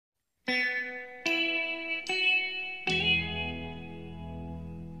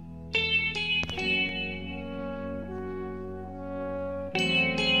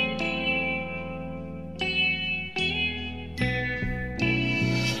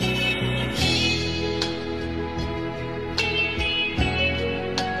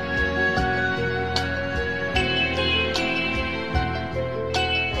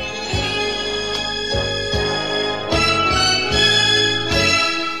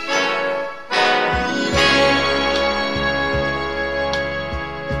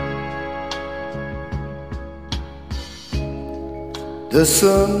The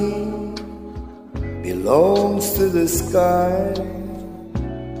sun belongs to the sky,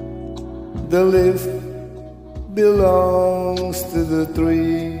 the leaf belongs to the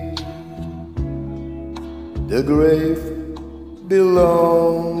tree, the grave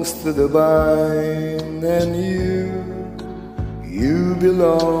belongs to the vine, and you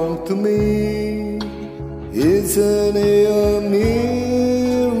belong to me. Isn't it a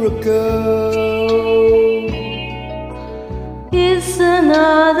miracle? It's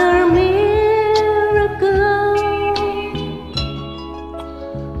another miracle.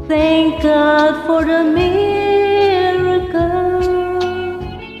 Thank God for the miracle.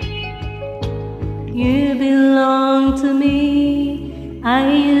 You belong to me.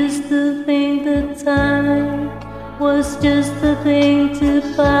 I used to think that time was just a thing to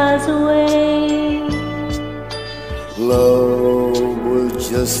pass away. Love was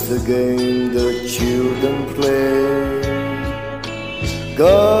just a game that children play.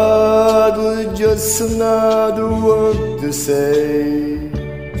 God was just another word to say,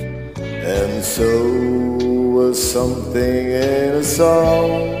 and so was something in a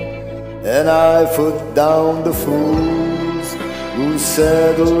song. And I put down the fools who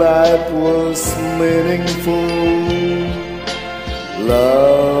said life was meaningful.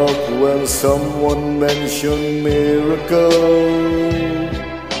 Love when someone mentioned miracle.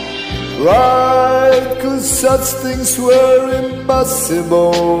 Right, 'cause such things were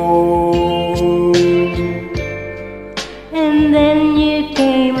impossible. And then you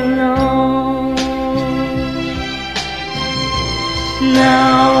came along.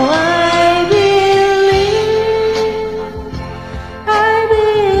 Now I believe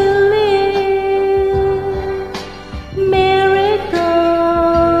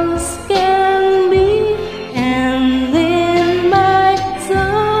miracles can be, and in my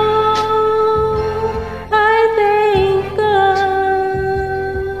soul I thank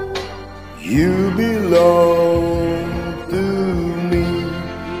God. You belong to me.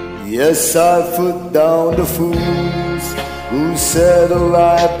 Yes, I put down the fools who said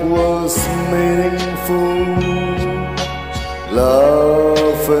life was meaningful.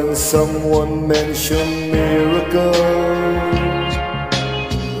 Love and someone mentioned miracle.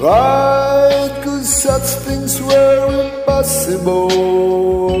 Right, 'cause such things were impossible.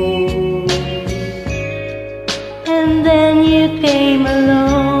 And then you came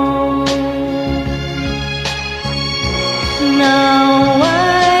along. Now I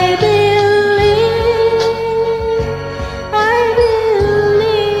believe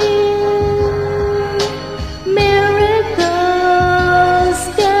miracles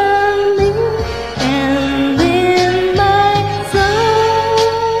can be, and in my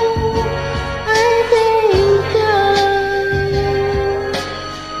soul I thank God.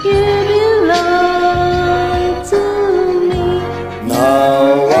 You belong to me. Now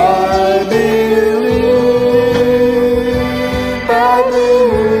I believe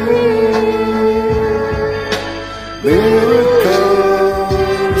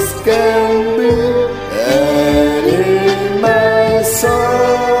miracles can be, and in my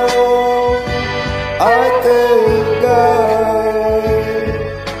soul I thank God.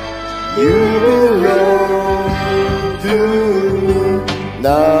 You belong to me.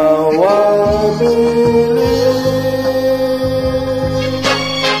 Now I believe